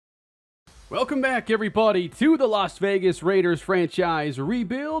Welcome back, everybody, to the Las Vegas Raiders franchise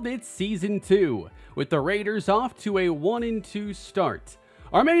rebuild. It's Season 2, with the Raiders off to a 1-2 start.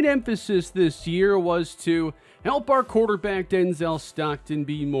 Our main emphasis this year was to help our quarterback Denzel Stockton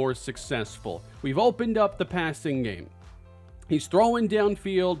be more successful. We've opened up the passing game. He's throwing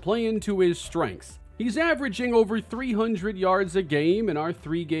downfield, playing to his strengths. He's averaging over 300 yards a game in our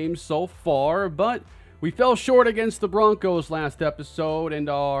 3 games so far, but we fell short against the Broncos last episode and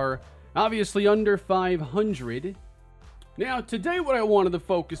are obviously under 500. Now, today what I wanted to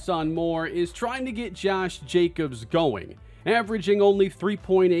focus on more is trying to get Josh Jacobs going. Averaging only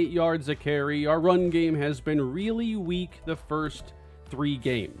 3.8 yards a carry, our run game has been really weak the first 3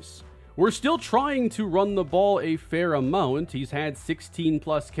 games. We're still trying to run the ball a fair amount. He's had 16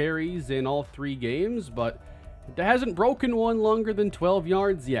 plus carries in all 3 games, but it hasn't broken one longer than 12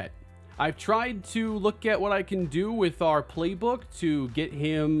 yards yet. I've tried to look at what I can do with our playbook to get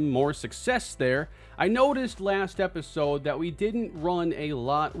him more success there. I noticed last episode that we didn't run a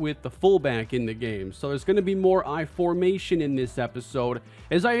lot with the fullback in the game, so there's going to be more I formation in this episode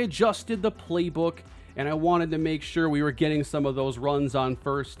as I adjusted the playbook, and I wanted to make sure we were getting some of those runs on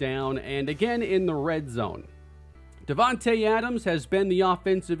first down and again in the red zone. Davante Adams has been the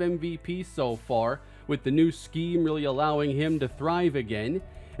offensive MVP so far, with the new scheme really allowing him to thrive again.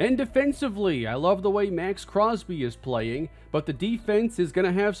 And defensively, I love the way Max Crosby is playing, but the defense is going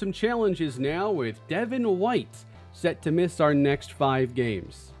to have some challenges now with Devin White set to miss our next 5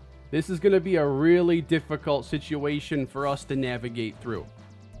 games. This is going to be a really difficult situation for us to navigate through.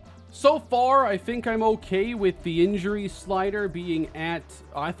 So far, I think I'm okay with the injury slider being at,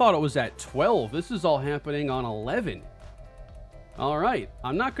 I thought it was at 12. This is all happening on 11. All right,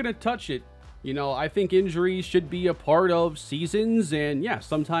 I'm not going to touch it. You know, I think injuries should be a part of seasons, and yeah,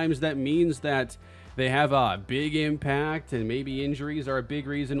 sometimes that means that they have a big impact, and maybe injuries are a big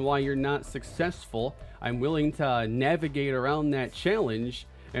reason why you're not successful. I'm willing to navigate around that challenge,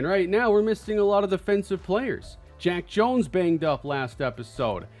 and right now we're missing a lot of defensive players. Jack Jones banged up last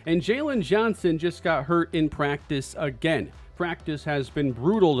episode, and Jalen Johnson just got hurt in practice again. Practice has been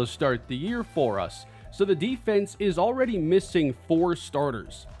brutal to start the year for us, so the defense is already missing 4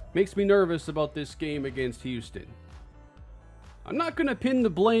 starters. Makes me nervous about this game against Houston. I'm not going to pin the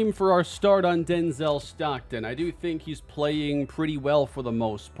blame for our start on Denzel Stockton. I do think he's playing pretty well for the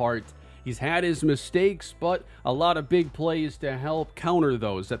most part. He's had his mistakes, but a lot of big plays to help counter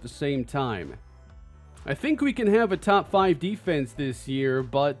those at the same time. I think we can have a top 5 defense this year,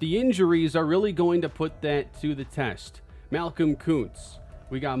 but the injuries are really going to put that to the test. Malcolm Kuntz.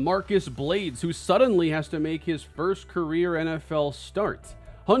 We got Marcus Blades, who suddenly has to make his first career NFL start.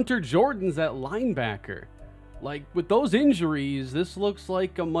 Hunter Jordan's at linebacker. Like, with those injuries, this looks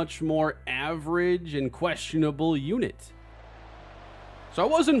like a much more average and questionable unit. So I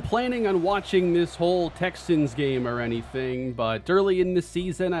wasn't planning on watching this whole Texans game or anything, but early in the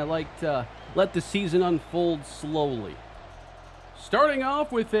season, I like to let the season unfold slowly. Starting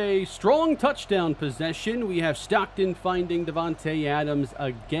off with a strong touchdown possession, we have Stockton finding Davante Adams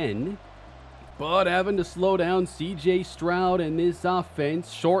again, but having to slow down C.J. Stroud and this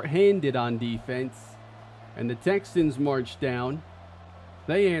offense, short-handed on defense, and the Texans march down.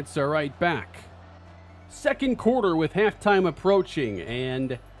 They answer right back. Second quarter with halftime approaching,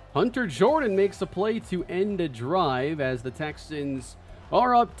 and Hunter Jordan makes a play to end a drive as the Texans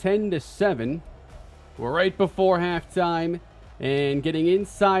are up 10-7. We're right before halftime, and getting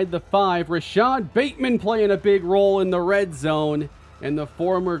inside the 5, Rashad Bateman playing a big role in the red zone, and the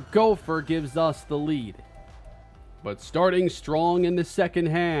former Gopher gives us the lead. But starting strong in the second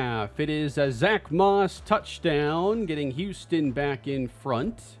half, it is a Zach Moss touchdown, getting Houston back in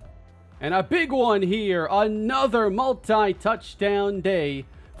front. And a big one here, another multi-touchdown day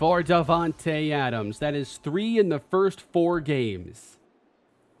for Davante Adams. That is 3 in the first 4 games.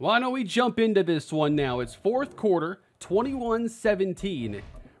 Why don't we jump into this one now? It's fourth quarter, 21-17.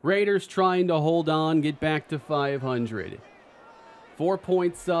 Raiders trying to hold on, get back to 500. 4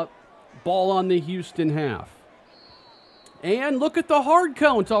 points up, ball on the Houston half. And look at the hard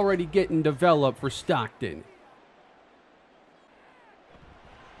count already getting developed for Stockton.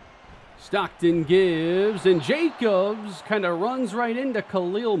 Stockton gives, and Jacobs kind of runs right into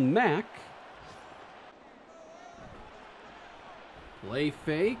Khalil Mack. Play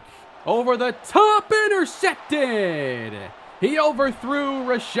fake. Over the top, intercepted. He overthrew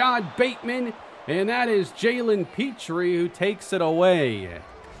Rashad Bateman, and that is Jalen Petrie who takes it away.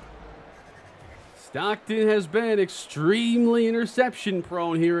 Stockton has been extremely interception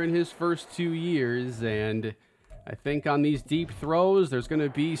prone here in his first 2 years, and I think on these deep throws, there's going to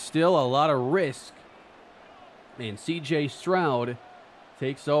be still a lot of risk. And C.J. Stroud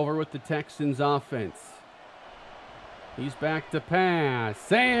takes over with the Texans offense. He's back to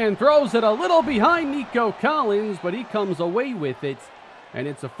pass and throws it a little behind Nico Collins, but he comes away with it, and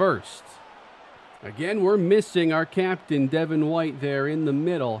it's a first. Again, we're missing our captain, Devin White, there in the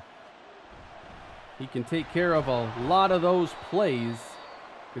middle. He can take care of a lot of those plays.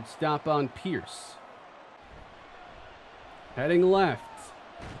 Good stop on Pierce. Heading left.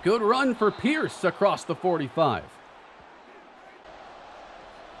 Good run for Pierce across the 45.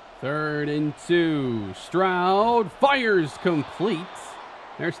 3rd and 2. Stroud fires complete.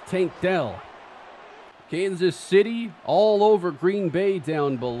 There's Tank Dell. Kansas City all over Green Bay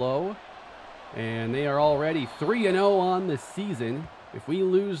down below. And they are already 3-0 on the season. If we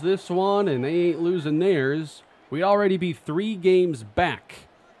lose this one and they ain't losing theirs, we'd already be 3 games back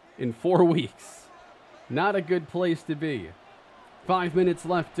in 4 weeks. Not a good place to be. 5 minutes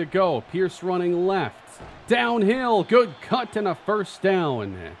left to go. Pierce running left. Downhill. Good cut and a first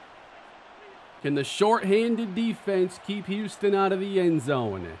down. Can the short-handed defense keep Houston out of the end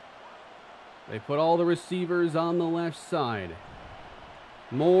zone? They put all the receivers on the left side.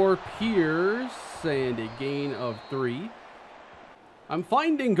 More Pierce and a gain of 3. I'm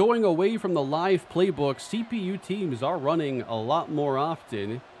finding going away from the live playbook, CPU teams are running a lot more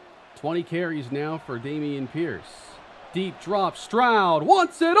often. 20 carries now for Dameon Pierce. Deep drop, Stroud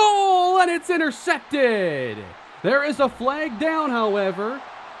wants it all, and it's intercepted. There is a flag down, however.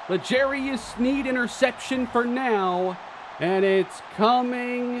 The Jarius Sneed interception for now, and it's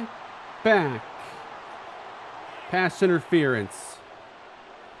coming back. Pass interference.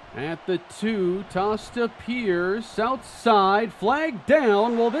 At the 2, toss to Pierce, outside, flag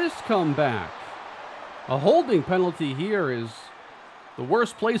down. Will this come back? A holding penalty here is the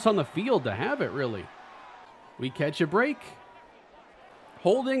worst place on the field to have it, really. We catch a break.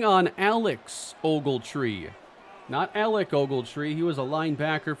 Holding on Alex Ogletree. Not Alec Ogletree. He was a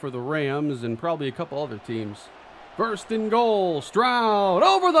linebacker for the Rams and probably a couple other teams. 1st and goal. Stroud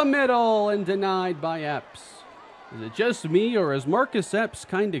over the middle and denied by Epps. Is it just me, or is Marcus Epps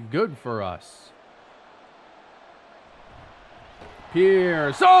kind of good for us?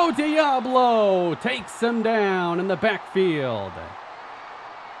 Pierce. Oh, Diablo takes him down in the backfield.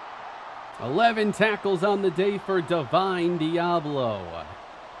 11 tackles on the day for Divine Diablo.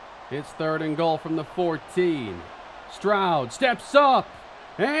 It's 3rd and goal from the 14. Stroud steps up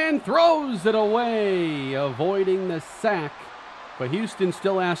and throws it away, avoiding the sack, but Houston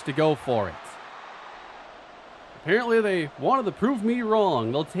still has to go for it. Apparently they wanted to prove me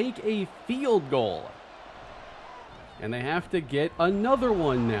wrong. They'll take a field goal. And they have to get another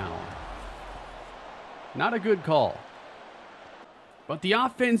one now. Not a good call. But the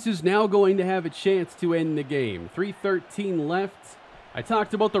offense is now going to have a chance to end the game. 3:13 left. I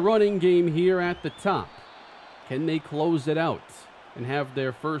talked about the running game here at the top. Can they close it out and have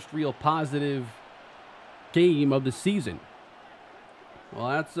their first real positive game of the season? Well,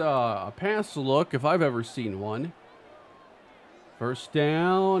 that's a pass look if I've ever seen one. 1st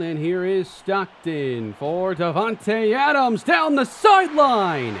down, and here is Stockton for Davante Adams down the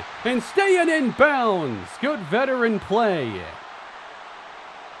sideline and staying in bounds. Good veteran play.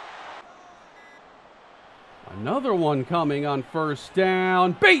 Another one coming on 1st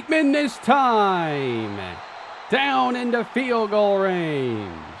down. Bateman this time. Down into field goal range.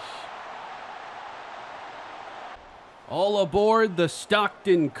 All aboard the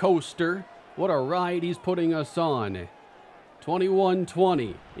Stockton coaster. What a ride he's putting us on.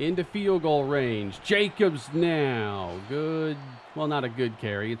 21-20 into field goal range. Jacobs now. Good. Well, not a good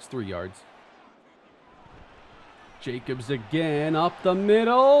carry. It's 3 yards. Jacobs again up the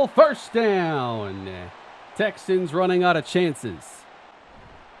middle. 1st down. Texans running out of chances.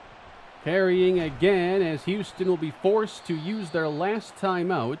 Carrying again as Houston will be forced to use their last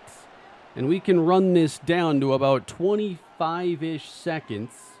timeout. And we can run this down to about 25-ish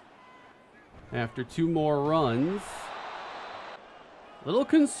seconds after 2 more runs. A little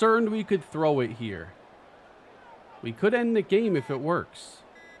concerned we could throw it here. We could end the game if it works.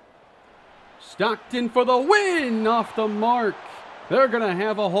 Stockton for the win off the mark. They're going to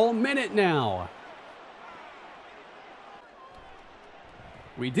have a whole minute now.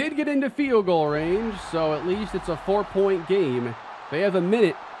 We did get into field goal range, so at least it's a 4-point game. They have a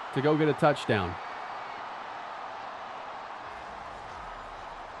minute to go get a touchdown.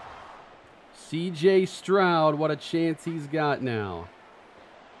 C.J. Stroud, what a chance he's got now.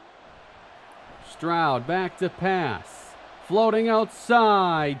 Stroud back to pass. Floating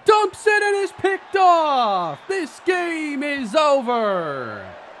outside. Dumps it and is picked off. This game is over.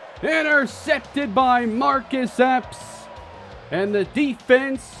 Intercepted by Marcus Epps. And the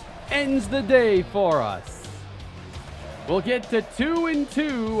defense ends the day for us. We'll get to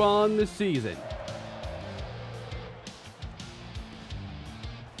 2-2 on the season.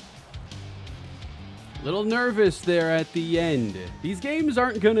 Little nervous there at the end. These games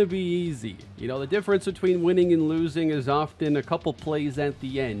aren't going to be easy. You know, the difference between winning and losing is often a couple plays at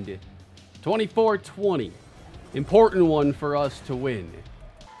the end. 24-20. Important one for us to win.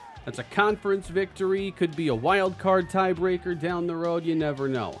 That's a conference victory. Could be a wild card tiebreaker down the road. You never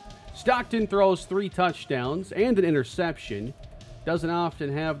know. Stockton throws 3 touchdowns and an interception. Doesn't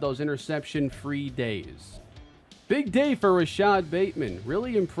often have those interception-free days. Big day for Rashad Bateman.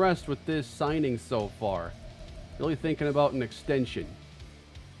 Really impressed with this signing so far. Really thinking about an extension.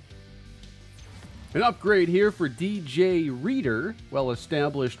 An upgrade here for DJ Reader.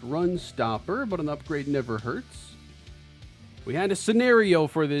 Well-established run stopper, but an upgrade never hurts. We had a scenario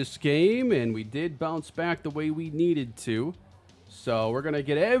for this game, and we did bounce back the way we needed to. So we're going to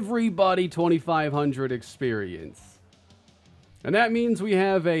get everybody 2,500 experience. And that means we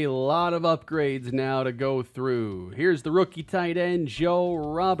have a lot of upgrades now to go through. Here's the rookie tight end, Joe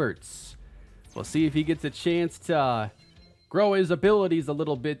Roberts. We'll see if he gets a chance to grow his abilities a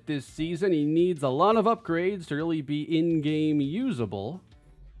little bit this season. He needs a lot of upgrades to really be in-game usable.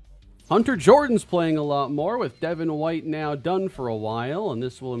 Hunter Jordan's playing a lot more with Devin White now done for a while, and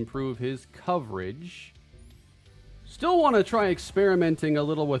this will improve his coverage. Still want to try experimenting a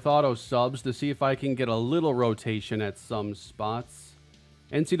little with auto subs to see if I can get a little rotation at some spots.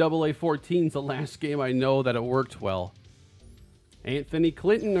 NCAA 14 is the last game I know that it worked well. Anthony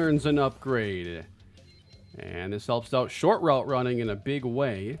Clinton earns an upgrade. And this helps out short route running in a big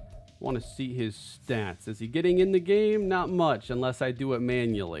way. Want to see his stats. Is he getting in the game? Not much, unless I do it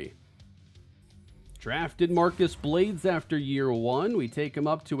manually. Drafted Marcus Blades after year 1. We take him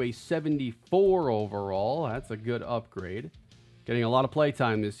up to a 74 overall. That's a good upgrade. Getting a lot of play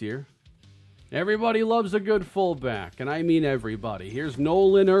time this year. Everybody loves a good fullback, and I mean everybody. Here's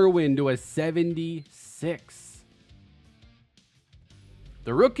Nolan Irwin to a 76.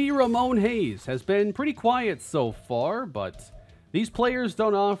 The rookie Ramon Hayes has been pretty quiet so far, but these players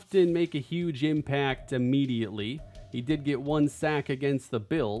don't often make a huge impact immediately. He did get 1 sack against the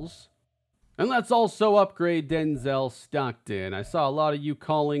Bills. And let's also upgrade Denzel Stockton. I saw a lot of you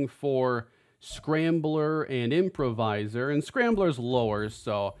calling for Scrambler and Improviser, and Scrambler's lower,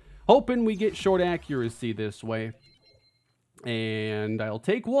 so hoping we get short accuracy this way. And I'll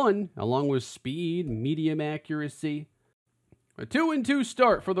take 1, along with speed, medium accuracy. A 2-2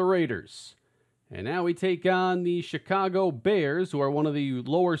 start for the Raiders. And now we take on the Chicago Bears, who are one of the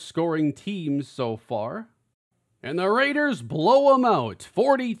lower scoring teams so far. And the Raiders blow them out,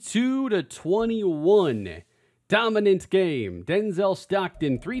 42-21. Dominant game. Denzel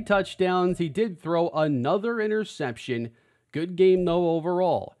Stockton, 3 touchdowns. He did throw another interception. Good game, though,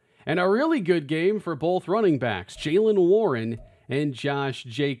 overall. And a really good game for both running backs, Jaylen Warren and Josh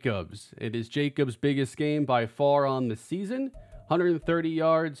Jacobs. It is Jacobs' biggest game by far on the season. 130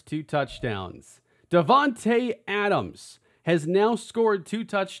 yards, 2 touchdowns. Davante Adams has now scored 2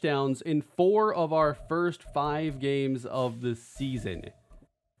 touchdowns in 4 of our first 5 games of the season.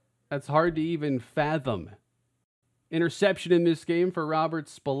 That's hard to even fathom. Interception in this game for Robert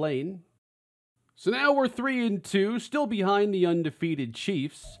Spillane. So now we're 3-2, still behind the undefeated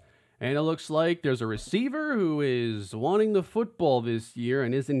Chiefs. And it looks like there's a receiver who is wanting the football this year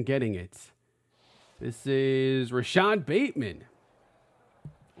and isn't getting it. This is Rashad Bateman.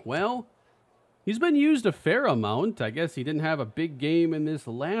 Well, he's been used a fair amount. I guess he didn't have a big game in this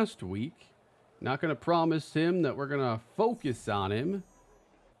last week. Not going to promise him that we're going to focus on him.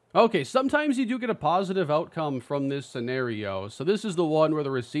 Okay, sometimes you do get a positive outcome from this scenario. So this is the one where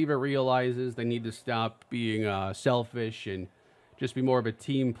the receiver realizes they need to stop being selfish and just be more of a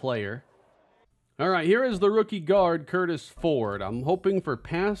team player. All right, here is the rookie guard, Curtis Ford. I'm hoping for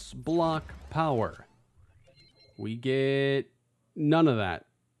pass block power. We get none of that.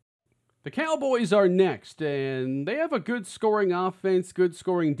 The Cowboys are next, and they have a good scoring offense, good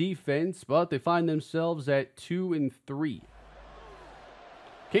scoring defense, but they find themselves at 2-3.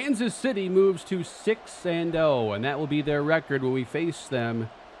 Kansas City moves to 6-0, and that will be their record when we face them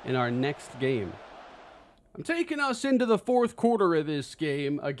in our next game. I'm taking us into the 4th quarter of this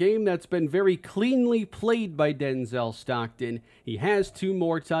game, a game that's been very cleanly played by Denzel Stockton. He has 2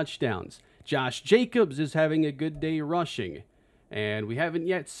 more touchdowns. Josh Jacobs is having a good day rushing, and we haven't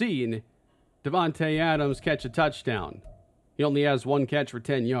yet seen Davante Adams catch a touchdown. He only has 1 catch for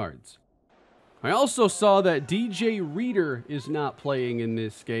 10 yards. I also saw that DJ Reader is not playing in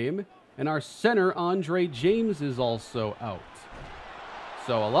this game, and our center, Andre James, is also out.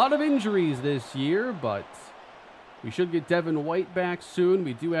 So a lot of injuries this year, but We should get Devin White back soon.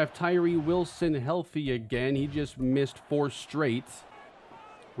 We do have Tyree Wilson healthy again. He just missed 4 straight.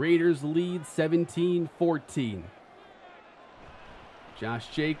 Raiders lead 17-14. Josh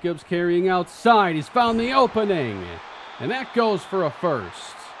Jacobs carrying outside. He's found the opening. And that goes for a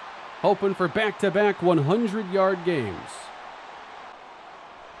first. Hoping for back-to-back 100-yard games.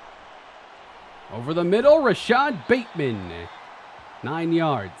 Over the middle, Rashad Bateman. 9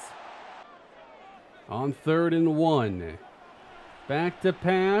 yards. On 3rd and 1. Back to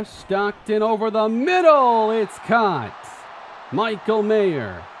pass. Stockton over the middle. It's caught. Michael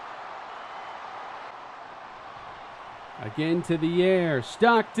Mayer. Again to the air.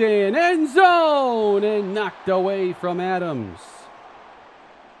 Stockton. End zone. And knocked away from Adams.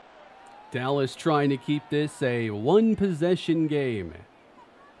 Dallas trying to keep this a 1-possession game.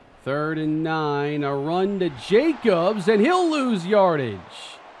 3rd and 9. A run to Jacobs. And he'll lose yardage.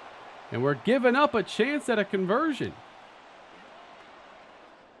 And we're giving up a chance at a conversion.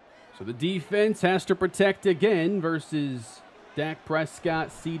 So the defense has to protect again versus Dak Prescott,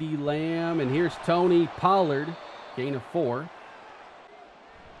 CeeDee Lamb. And here's Tony Pollard. Gain of 4.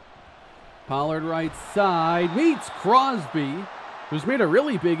 Pollard right side meets Crosby, who's made a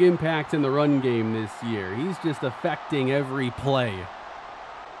really big impact in the run game this year. He's just affecting every play.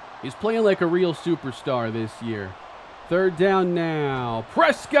 He's playing like a real superstar this year. 3rd down now.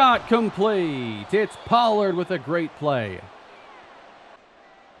 Prescott complete. It's Pollard with a great play.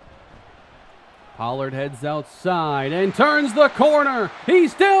 Pollard heads outside and turns the corner.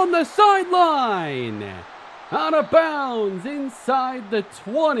 He's down the sideline. Out of bounds inside the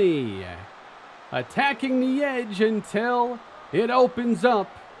 20. Attacking the edge until it opens up.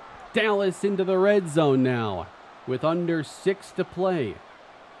 Dallas into the red zone now with under 6 to play.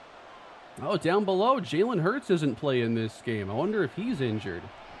 Oh, down below, Jalen Hurts isn't playing this game. I wonder if he's injured.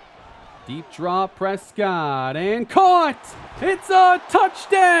 Deep drop, Prescott, and caught! It's a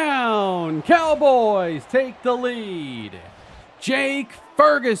touchdown! Cowboys take the lead. Jake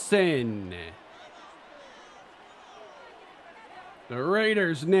Ferguson. The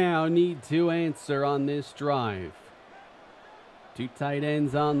Raiders now need to answer on this drive. 2 tight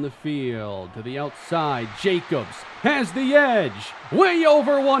ends on the field. To the outside, Jacobs has the edge. Way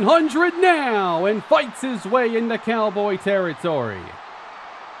over 100 now and fights his way into Cowboy territory.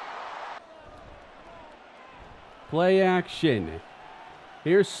 Play action.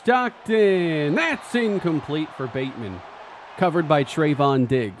 Here's Stockton. That's incomplete for Bateman. Covered by Trayvon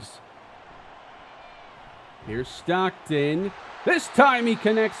Diggs. Here's Stockton. This time he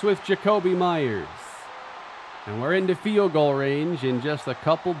connects with Jacoby Myers. And we're into field goal range in just a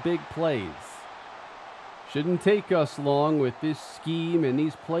couple big plays. Shouldn't take us long with this scheme and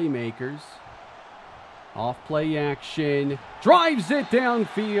these playmakers. Off play action. Drives it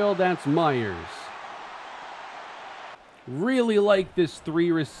downfield. That's Myers. Really like this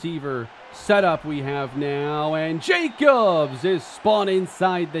 3-receiver setup we have now. And Jacobs is spun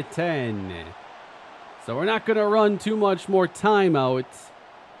inside the 10. So we're not going to run too much more timeouts.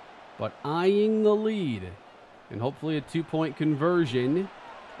 But eyeing the lead. And hopefully a 2-point conversion.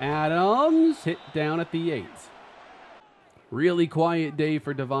 Adams hit down at the 8. Really quiet day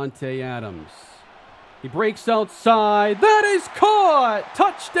for Davante Adams. He breaks outside. That is caught!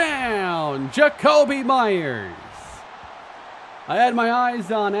 Touchdown! Jacoby Myers. I had my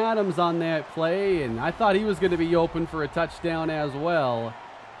eyes on Adams on that play, and I thought he was going to be open for a touchdown as well.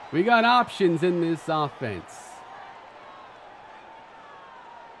 We got options in this offense.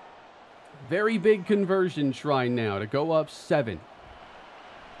 Very big conversion try now to go up 7.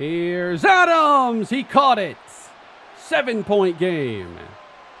 Here's Adams. He caught it. 7-point game.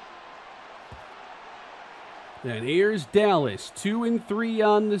 And here's Dallas, 2-3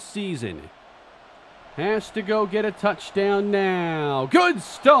 on the season. Has to go get a touchdown now. Good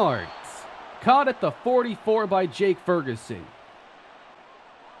start. Caught at the 44 by Jake Ferguson.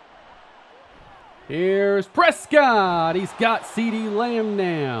 Here's Prescott. He's got CeeDee Lamb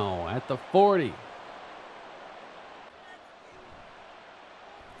now at the 40.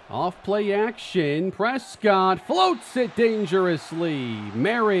 Off play action. Prescott floats it dangerously.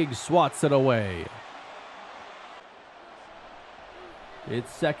 Merrick swats it away.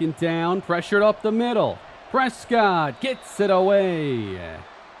 It's 2nd down. Pressured up the middle. Prescott gets it away.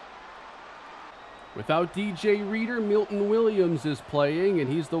 Without DJ Reader, Milton Williams is playing,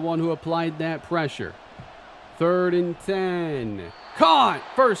 and he's the one who applied that pressure. 3rd and 10. Caught!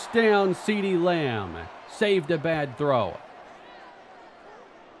 1st down, CeeDee Lamb. Saved a bad throw.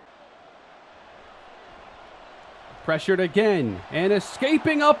 Pressured again, and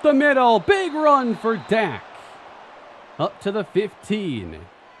escaping up the middle. Big run for Dak. Up to the 15.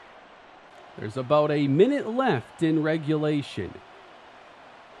 There's about a minute left in regulation.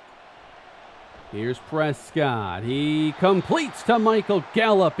 Here's Prescott. He completes to Michael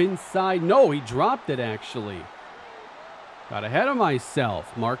Gallup inside. No, he dropped it actually. Got ahead of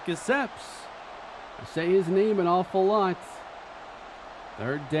myself. Marcus Epps. I say his name an awful lot.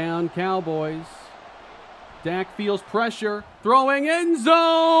 Third down, Cowboys. Dak feels pressure. Throwing end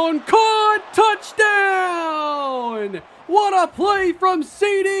zone. Caught. Touchdown. What a play from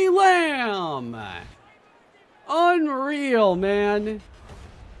CeeDee Lamb. Unreal, man.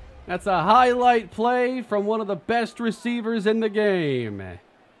 That's a highlight play from one of the best receivers in the game.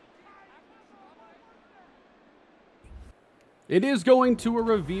 It is going to a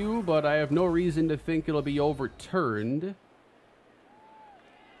review, but I have no reason to think it'll be overturned.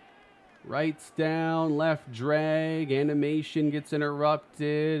 Writes down, left drag, animation gets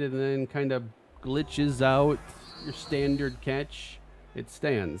interrupted, and then kind of glitches out. Your standard catch. It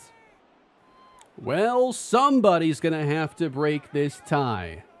stands. Well, somebody's going to have to break this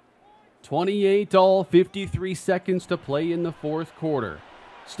tie. 28 all, 53 seconds to play in the fourth quarter.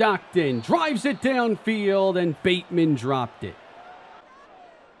 Stockton drives it downfield, and Bateman dropped it.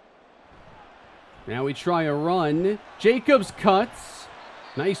 Now we try a run. Jacobs cuts.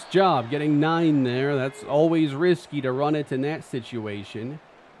 Nice job getting 9 there. That's always risky to run it in that situation.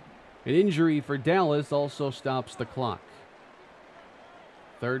 An injury for Dallas also stops the clock.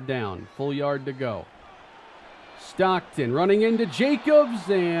 Third down, full yard to go. Stockton running into Jacobs,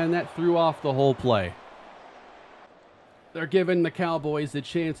 and that threw off the whole play. They're giving the Cowboys a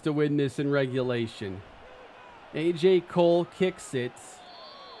chance to win this in regulation. A.J. Cole kicks it.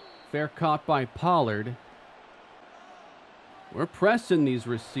 Fair caught by Pollard. We're pressing these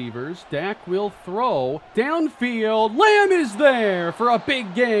receivers. Dak will throw. Downfield. Lamb is there for a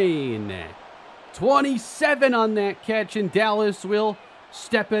big gain. 27 on that catch, and Dallas will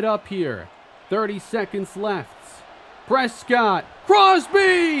step it up here. 30 seconds left. Prescott.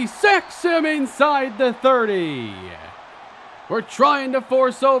 Crosby sacks him inside the 30. We're trying to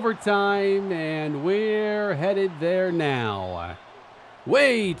force overtime, and we're headed there now.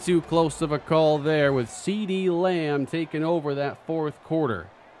 Way too close of a call there with CeeDee Lamb taking over that fourth quarter.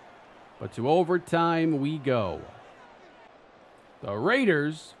 But to overtime we go. The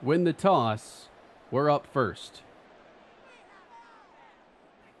Raiders win the toss. We're up first.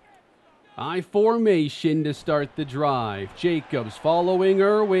 I formation to start the drive. Jacobs following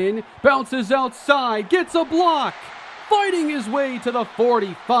Irwin. Bounces outside. Gets a block. Fighting his way to the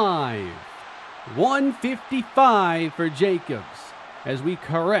 45. 155 for Jacobs as we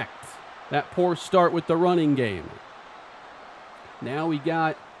correct that poor start with the running game. Now we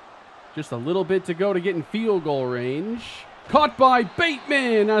got just a little bit to go to get in field goal range. Caught by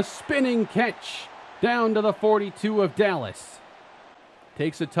Bateman, a spinning catch down to the 42 of Dallas.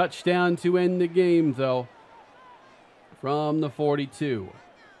 Takes a touchdown to end the game, though, from the 42.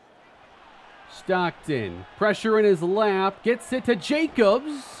 Stockton, pressure in his lap, gets it to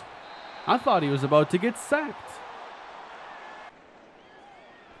Jacobs. I thought he was about to get sacked.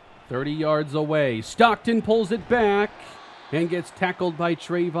 30 yards away. Stockton pulls it back and gets tackled by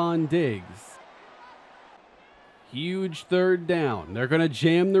Trayvon Diggs. Huge third down. They're going to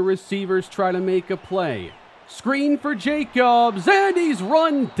jam the receivers, try to make a play. Screen for Jacobs, and he's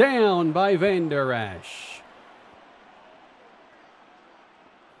run down by Van Der Esch.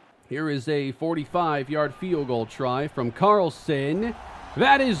 Here is a 45-yard field goal try from Carlson.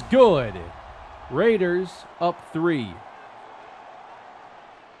 That is good. Raiders up 3.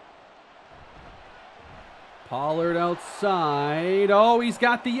 Pollard outside. Oh, he's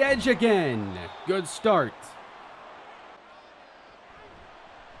got the edge again. Good start.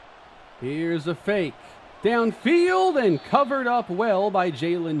 Here's a fake. Downfield and covered up well by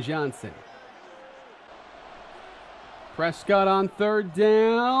Jalen Johnson. Prescott on third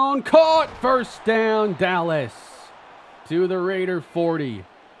down. Caught. First down, Dallas. To the Raider 40.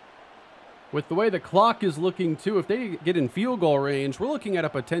 With the way the clock is looking, too, if they get in field goal range, we're looking at a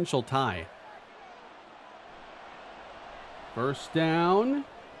potential tie. First down,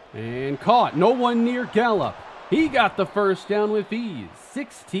 and caught. No one near Gallup. He got the first down with ease.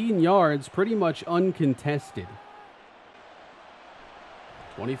 16 yards, pretty much uncontested.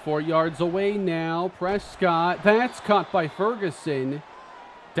 24 yards away now. Prescott. That's caught by Ferguson.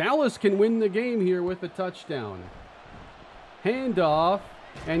 Dallas can win the game here with a touchdown. Handoff,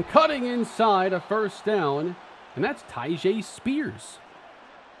 and cutting inside a first down, and that's Tyjae Spears.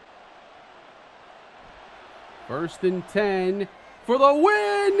 First and 10 for the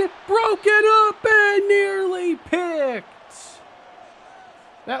win. Broken up and nearly picked.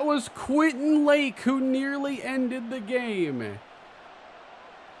 That was Quentin Lake who nearly ended the game.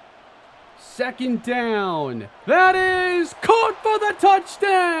 Second down. That is caught for the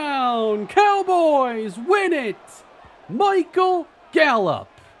touchdown. Cowboys win it. Michael Gallup.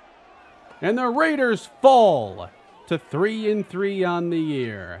 And the Raiders fall to 3-3 on the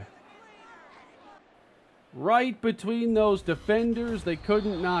year. Right between those defenders, they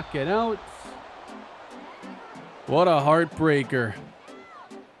couldn't knock it out. What a heartbreaker.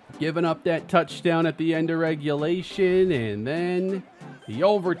 Giving up that touchdown at the end of regulation, and then the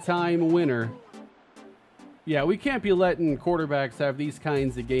overtime winner. Yeah, we can't be letting quarterbacks have these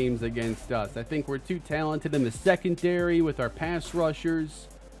kinds of games against us. I think we're too talented in the secondary with our pass rushers.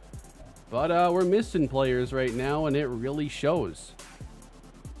 But we're missing players right now, and it really shows.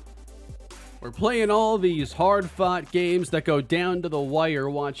 We're playing all these hard-fought games that go down to the wire,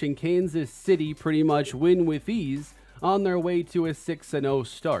 watching Kansas City pretty much win with ease on their way to a 6-0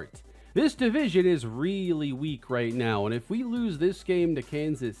 start. This division is really weak right now, and if we lose this game to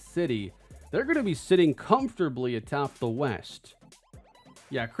Kansas City, they're going to be sitting comfortably atop the West.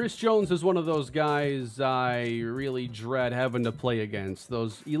 Yeah, Chris Jones is one of those guys I really dread having to play against.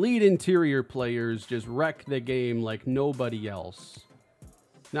 Those elite interior players just wreck the game like nobody else.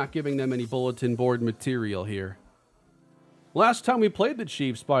 Not giving them any bulletin board material here. Last time we played the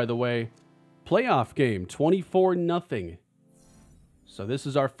Chiefs, by the way, playoff game, 24-0. So this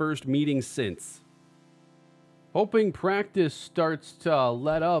is our first meeting since. Hoping practice starts to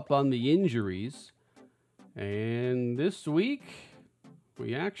let up on the injuries. And this week,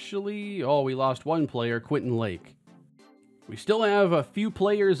 we lost one player, Quentin Lake. We still have a few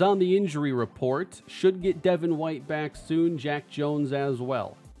players on the injury report. Should get Devin White back soon, Jack Jones as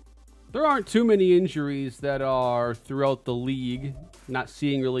well. There aren't too many injuries that are throughout the league. Not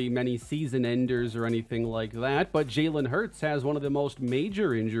seeing really many season enders or anything like that, but Jalen Hurts has one of the most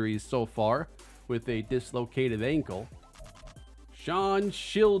major injuries so far with a dislocated ankle. Sean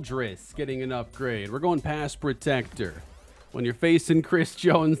Childress getting an upgrade. We're going pass protector. When you're facing Chris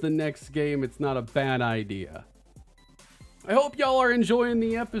Jones the next game, it's not a bad idea. I hope y'all are enjoying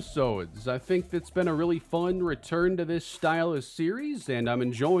the episodes. I think it's been a really fun return to this style of series, and I'm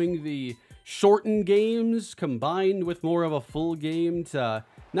enjoying the shortened games combined with more of a full game to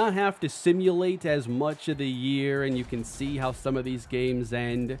not have to simulate as much of the year, and you can see how some of these games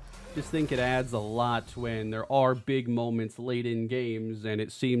end. Just think it adds a lot when there are big moments late in games, and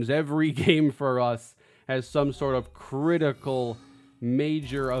it seems every game for us has some sort of critical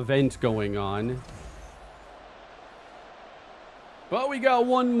major event going on. But we got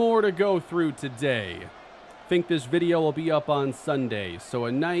one more to go through today. I think this video will be up on Sunday, so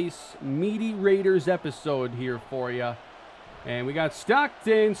a nice meaty Raiders episode here for you. And we got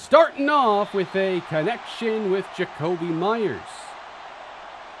Stockton starting off with a connection with Jacoby Myers.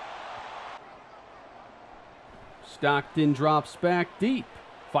 Stockton drops back deep,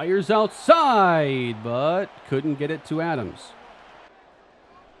 fires outside, but couldn't get it to Adams.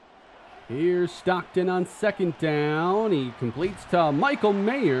 Here's Stockton on second down. He completes to Michael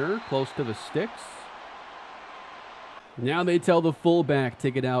Mayer, close to the sticks. Now they tell the fullback to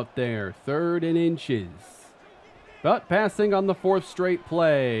get out there, 3rd and inches. But passing on the 4th straight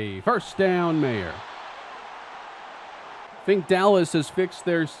play. First down, Mayer. I think Dallas has fixed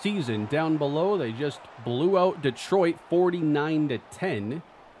their season. Down below, they just blew out Detroit 49-10.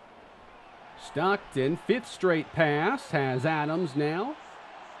 Stockton, 5th straight pass, has Adams now.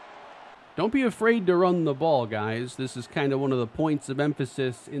 Don't be afraid to run the ball, guys. This is kind of one of the points of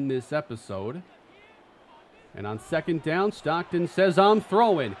emphasis in this episode. And on second down, Stockton says, I'm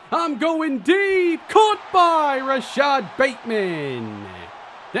throwing. I'm going deep. Caught by Rashad Bateman.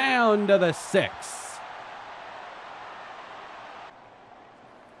 Down to the 6.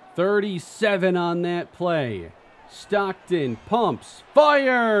 37 on that play. Stockton pumps,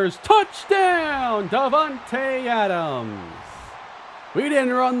 fires, touchdown, Davante Adams. We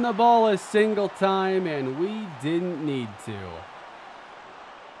didn't run the ball a single time, and we didn't need to.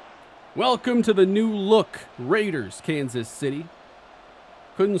 Welcome to the new look Raiders, Kansas City.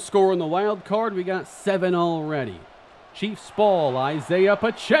 Couldn't score in the wild card. We got 7 already. Chiefs ball. Isaiah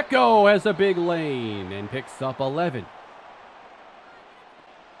Pacheco has a big lane and picks up 11.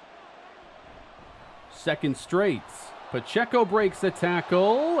 Second straight. Pacheco breaks a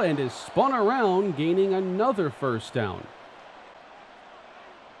tackle and is spun around, gaining another first down.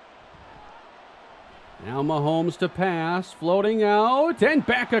 Now Mahomes to pass, floating out, and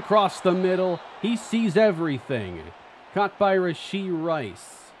back across the middle. He sees everything. Caught by Rashee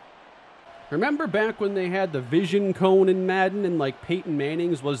Rice. Remember back when they had the vision cone in Madden and like Peyton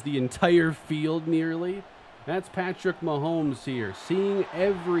Manning's was the entire field nearly? That's Patrick Mahomes here, seeing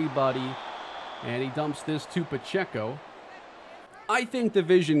everybody, and he dumps this to Pacheco. I think the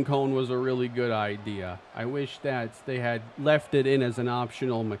vision cone was a really good idea. I wish that they had left it in as an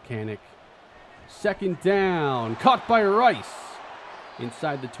optional mechanic. Second down, caught by Rice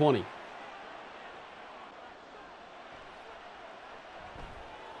inside the 20.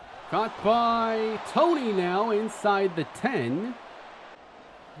 Caught by Tony now inside the 10.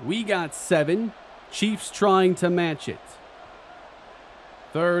 We got 7. Chiefs trying to match it.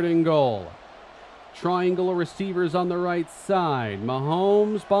 Third and goal. Triangle of receivers on the right side.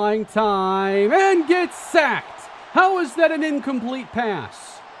 Mahomes buying time and gets sacked. How is that an incomplete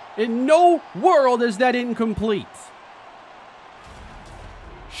pass? In no world is that incomplete.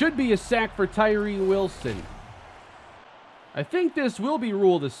 Should be a sack for Tyree Wilson. I think this will be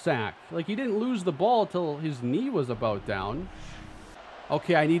ruled a sack. Like, he didn't lose the ball till his knee was about down.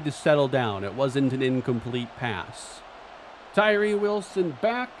 Okay, I need to settle down. It wasn't an incomplete pass. Tyree Wilson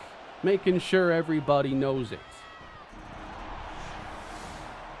back, making sure everybody knows it.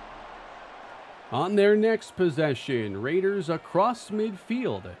 On their next possession, Raiders across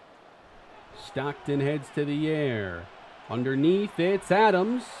midfield. Stockton heads to the air. Underneath, it's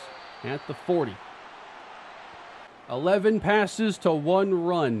Adams at the 40. 11 passes to 1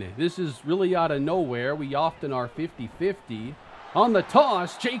 run. This is really out of nowhere. We often are 50-50. On the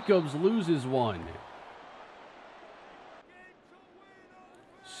toss, Jacobs loses one.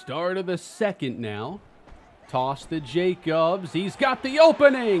 Start of the second now. Toss to Jacobs. He's got the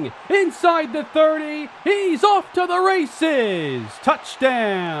opening. Inside the 30. He's off to the races.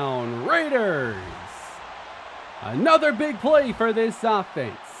 Touchdown, Raiders. Another big play for this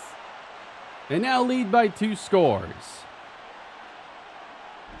offense. They now lead by 2 scores.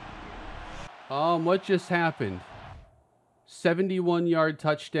 What just happened? 71-yard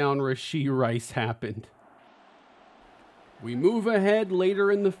touchdown Rashee Rice happened. We move ahead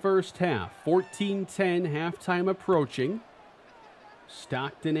later in the first half. 14-10, halftime approaching.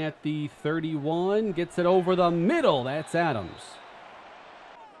 Stockton at the 31, gets it over the middle. That's Adams.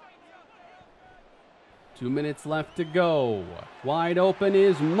 2 minutes left to go. Wide open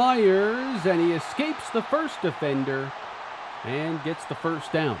is Myers, and he escapes the first defender and gets the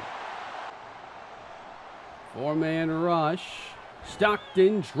first down. 4-man rush.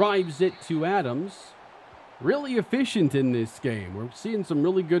 Stockton drives it to Adams. Really efficient in this game. We're seeing some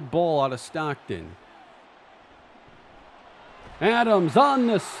really good ball out of Stockton. Adams on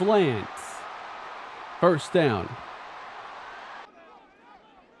the slant. First down.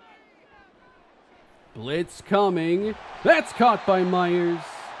 Blitz coming. That's caught by Myers.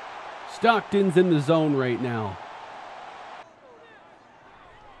 Stockton's in the zone right now.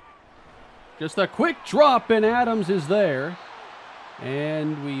 Just a quick drop and Adams is there.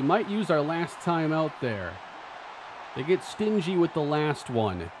 And we might use our last time out there. They get stingy with the last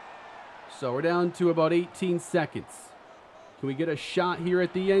one. So we're down to about 18 seconds. Can we get a shot here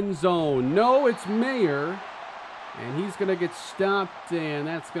at the end zone? No, it's Mayer. And he's going to get stopped, and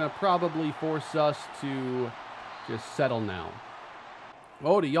that's going to probably force us to just settle now.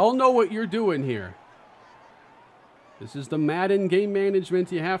 Oh, do y'all know what you're doing here? This is the Madden game management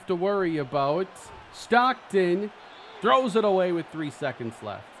you have to worry about. Stockton throws it away with 3 seconds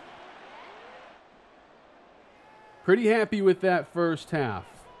left. Pretty happy with that first half.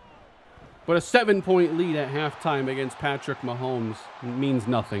 But a 7-point lead at halftime against Patrick Mahomes means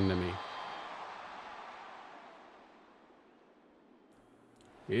nothing to me.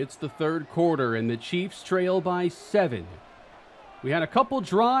 It's the third quarter, and the Chiefs trail by 7. We had a couple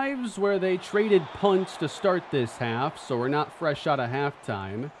drives where they traded punts to start this half, so we're not fresh out of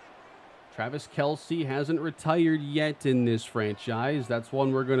halftime. Travis Kelce hasn't retired yet in this franchise. That's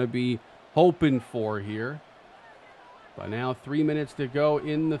one we're going to be hoping for here. But now 3 minutes to go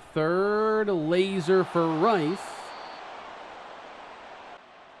in the third. Laser for Rice.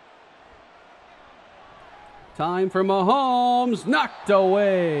 Time for Mahomes. Knocked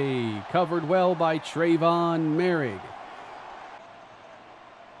away. Covered well by Trayvon Merrick.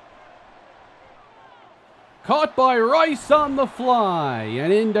 Caught by Rice on the fly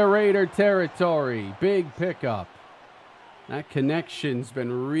and into Raider territory. Big pickup. That connection's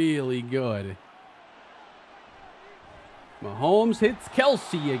been really good. Mahomes hits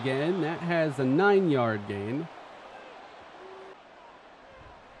Kelce again. That has a 9-yard gain.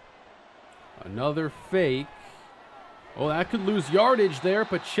 Another fake. Oh, that could lose yardage there.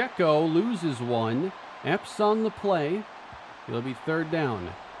 Pacheco loses one. Epps on the play. It'll be third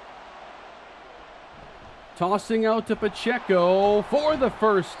down. Tossing out to Pacheco for the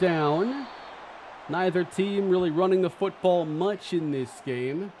first down. Neither team really running the football much in this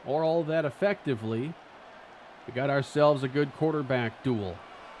game, or all that effectively. We got ourselves a good quarterback duel.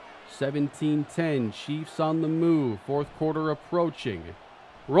 17-10, Chiefs on the move, fourth quarter approaching.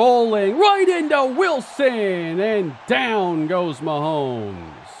 Rolling right into Wilson, and down goes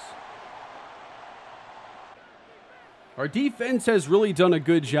Mahomes. Our defense has really done a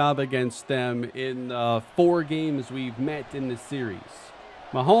good job against them in 4 games we've met in the series.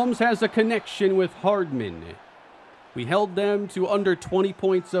 Mahomes has a connection with Hardman. We held them to under 20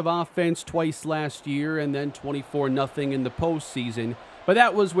 points of offense twice last year and then 24-0 in the postseason, but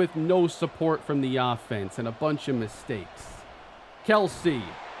that was with no support from the offense and a bunch of mistakes. Kelsey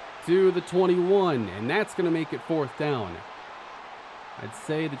to the 21, and that's going to make it 4th down. I'd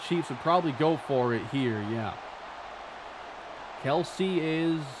say the Chiefs would probably go for it here, yeah. Kelsey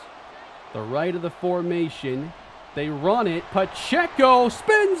is the right of the formation. They run it. Pacheco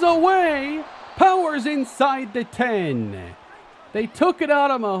spins away. Powers inside the 10. They took it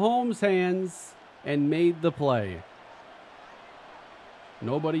out of Mahomes' hands and made the play.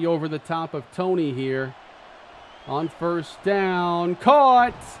 Nobody over the top of Tony here. On 1st down.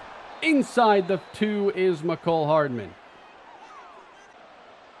 Caught. Inside the 2 is McCole Hardman.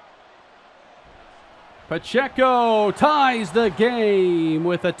 Pacheco ties the game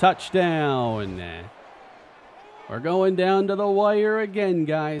with a touchdown. We're going down to the wire again,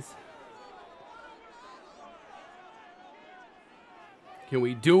 guys. Can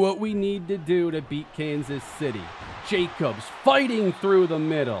we do what we need to do to beat Kansas City? Jacobs fighting through the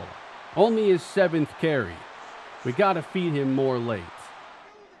middle. Only his 7th carry. We got to feed him more late.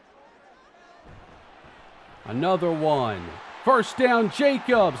 Another one. 1st down,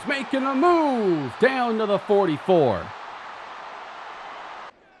 Jacobs making a move down to the 44.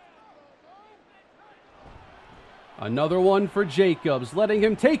 Another one for Jacobs, letting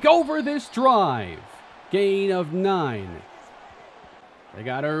him take over this drive. Gain of 9. They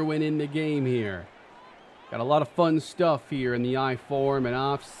got Irwin in the game here. Got a lot of fun stuff here in the I form and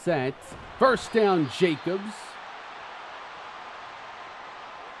offset. 1st down, Jacobs.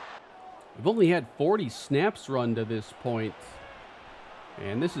 We've only had 40 snaps run to this point.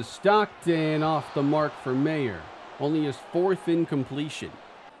 And this is Stockton off the mark for Mayer. Only his 4th incompletion.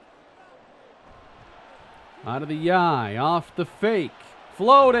 Out of the eye, off the fake.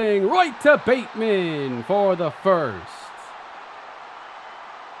 Floating right to Bateman for the 1st.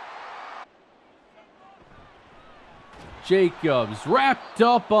 Jacobs wrapped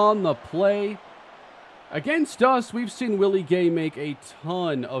up on the play. Against us, we've seen Willie Gay make a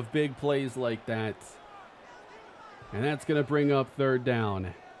ton of big plays like that. And that's going to bring up 3rd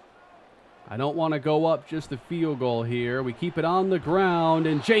down. I don't want to go up just a field goal here. We keep it on the ground,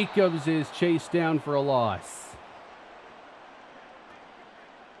 and Jacobs is chased down for a loss.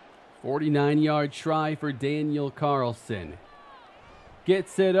 49-yard try for Daniel Carlson.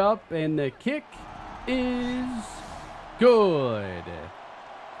 Gets it up, and the kick is good.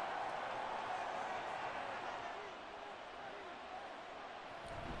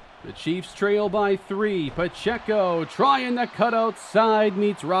 The Chiefs trail by 3. Pacheco trying to cut outside,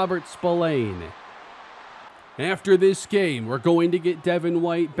 meets Robert Spillane. After this game, we're going to get Devin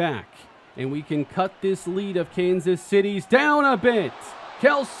White back, and we can cut this lead of Kansas City's down a bit.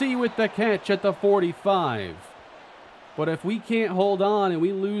 Kelsey with the catch at the 45. But if we can't hold on and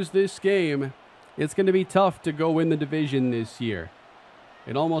we lose this game, it's going to be tough to go win the division this year.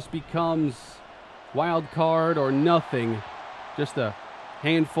 It almost becomes wild card or nothing, just a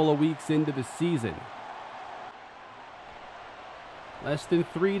handful of weeks into the season. Less than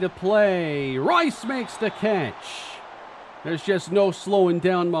 3 to play. Rice makes the catch. There's just no slowing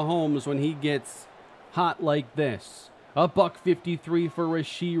down Mahomes when he gets hot like this. $1.53 for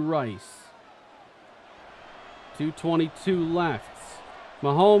Rashee Rice. 2:22 left.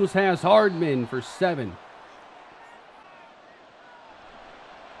 Mahomes has Hardman for 7.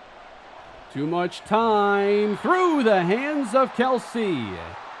 Too much time through the hands of Kelsey.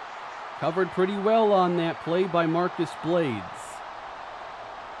 Covered pretty well on that play by Marcus Blades.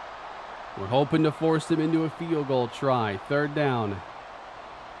 We're hoping to force him into a field goal try. 3rd down.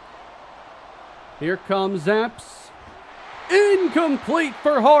 Here comes Epps. Incomplete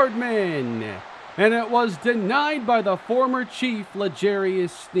for Hardman. And it was denied by the former Chief,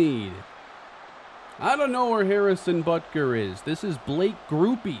 L'Jarius Sneed. I don't know where Harrison Butker is. This is Blake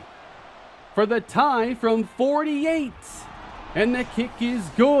Groupie for the tie from 48. And the kick is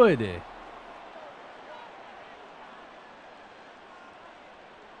good.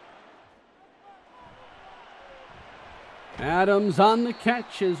 Adams on the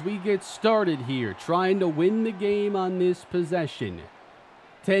catch as we get started here, trying to win the game on this possession.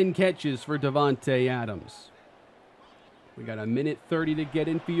 10 catches for Davante Adams. We got 1:30 to get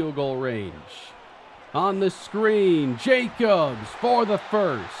in field goal range. On the screen, Jacobs for the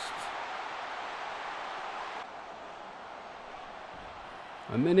 1st.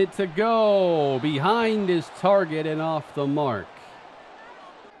 A minute to go. Behind his target and off the mark.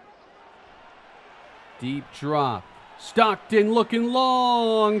 Deep drop. Stockton looking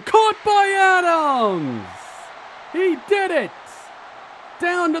long. Caught by Adams. He did it.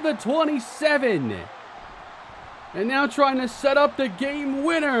 Down to the 27. And now trying to set up the game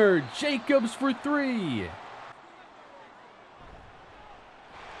winner. Jacobs for 3.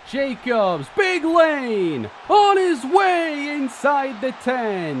 Jacobs, big lane, on his way inside the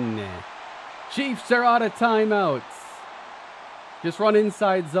 10. Chiefs are out of timeouts. Just run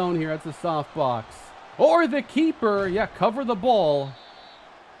inside zone here. That's a soft box. Or the keeper, yeah, cover the ball.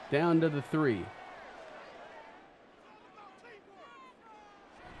 Down to the 3.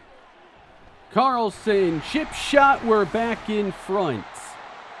 Carlson, chip shot, we're back in front.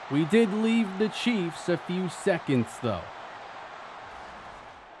 We did leave the Chiefs a few seconds, though.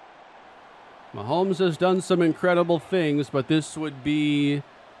 Mahomes has done some incredible things, but this would be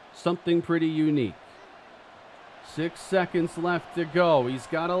something pretty unique. 6 seconds left to go. He's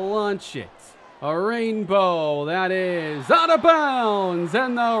got to launch it. A rainbow, that is, out of bounds,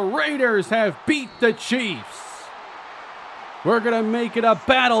 and the Raiders have beat the Chiefs. We're going to make it a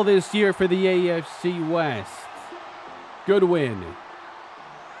battle this year for the AFC West. Good win.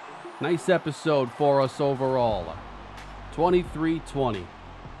 Nice episode for us overall. 23-20.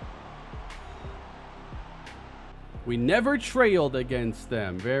 We never trailed against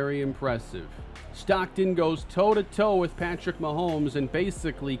them. Very impressive. Stockton goes toe-to-toe with Patrick Mahomes and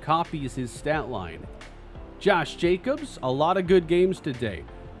basically copies his stat line. Josh Jacobs, a lot of good games today.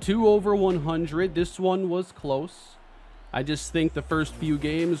 2 over 100. This one was close. I just think the first few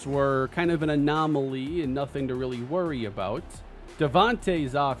games were kind of an anomaly and nothing to really worry about.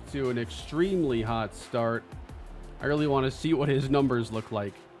 Devontae's off to an extremely hot start. I really want to see what his numbers look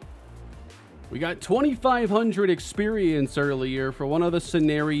like. We got 2,500 experience earlier for one of the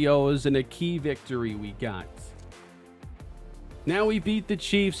scenarios and a key victory we got. Now we beat the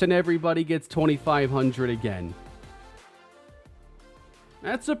Chiefs and everybody gets 2,500 again.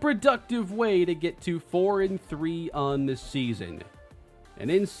 That's a productive way to get to 4-3 on the season. And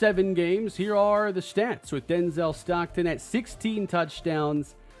in 7 games, here are the stats with Denzel Stockton at 16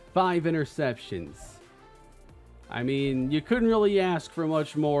 touchdowns, 5 interceptions. I mean, you couldn't really ask for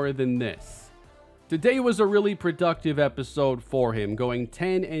much more than this. Today was a really productive episode for him, going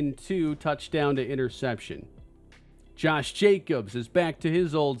 10-2 touchdown to interception. Josh Jacobs is back to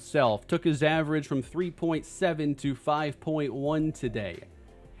his old self, took his average from 3.7 to 5.1 today.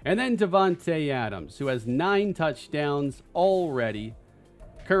 And then Davante Adams, who has 9 touchdowns already.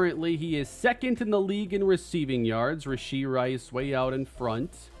 Currently, he is second in the league in receiving yards, Rashee Rice way out in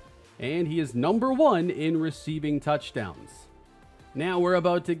front. And he is number 1 in receiving touchdowns. Now we're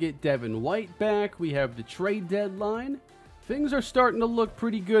about to get Devin White back. We have the trade deadline. Things are starting to look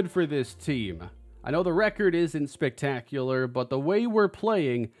pretty good for this team. I know the record isn't spectacular, but the way we're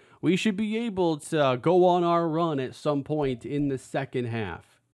playing, we should be able to go on our run at some point in the second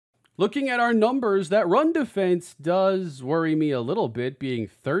half. Looking at our numbers, that run defense does worry me a little bit, being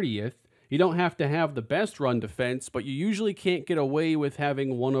 30th. You don't have to have the best run defense, but you usually can't get away with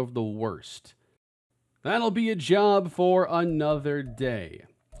having one of the worst. That'll be a job for another day.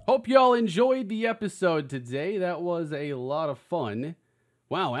 Hope y'all enjoyed the episode today. That was a lot of fun.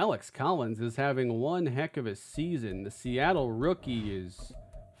 Wow, Alex Collins is having one heck of a season. The Seattle rookie is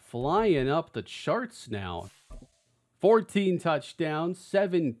flying up the charts now. 14 touchdowns,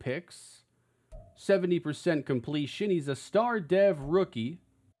 7 picks, 70% completion. He's a star dev rookie.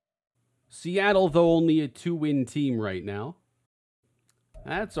 Seattle, though, only a 2-win team right now.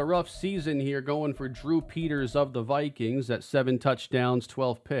 That's a rough season here going for Drew Peters of the Vikings at 7 touchdowns,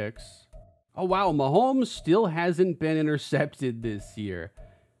 12 picks. Oh, wow, Mahomes still hasn't been intercepted this year.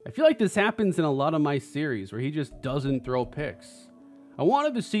 I feel like this happens in a lot of my series where he just doesn't throw picks. I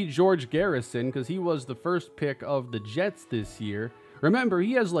wanted to see George Garrison because he was the first pick of the Jets this year. Remember,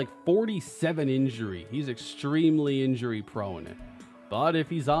 he has like 47 injury. He's extremely injury prone. But if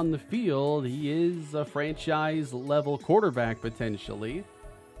he's on the field, he is a franchise-level quarterback, potentially.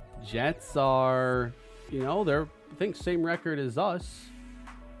 Jets are, they're, I think, same record as us.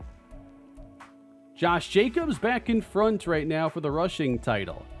 Josh Jacobs back in front right now for the rushing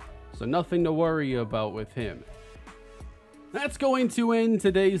title. So nothing to worry about with him. That's going to end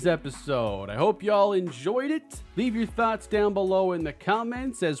today's episode. I hope y'all enjoyed it. Leave your thoughts down below in the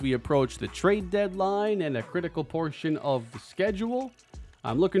comments as we approach the trade deadline and a critical portion of the schedule.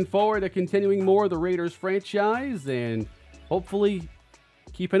 I'm looking forward to continuing more of the Raiders franchise and hopefully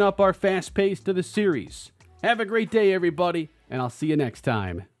keeping up our fast pace to the series. Have a great day, everybody, and I'll see you next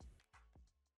time.